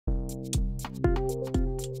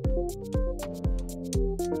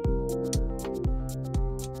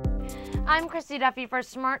I'm Christy Duffy for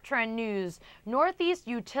Smart Trend News. Northeast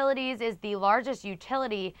Utilities is the largest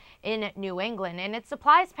utility in New England, and it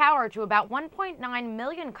supplies power to about 1.9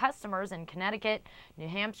 million customers in Connecticut, New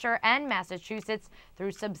Hampshire, and Massachusetts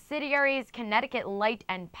through subsidiaries Connecticut Light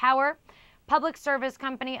and Power, Public Service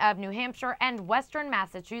Company of New Hampshire, and Western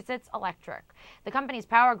Massachusetts Electric. The company's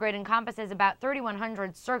power grid encompasses about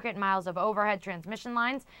 3,100 circuit miles of overhead transmission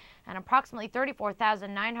lines and approximately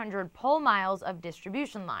 34,900 pole miles of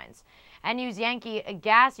distribution lines. NYSE Yankee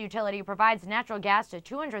Gas utility provides natural gas to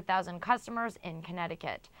 200,000 customers in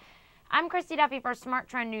Connecticut. I'm Christy Duffy for Smart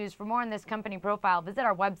Trend News. For more on this company profile, visit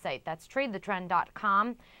our website. That's tradethetrend.com.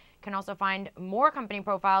 You can also find more company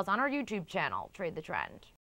profiles on our YouTube channel, Trade the Trend.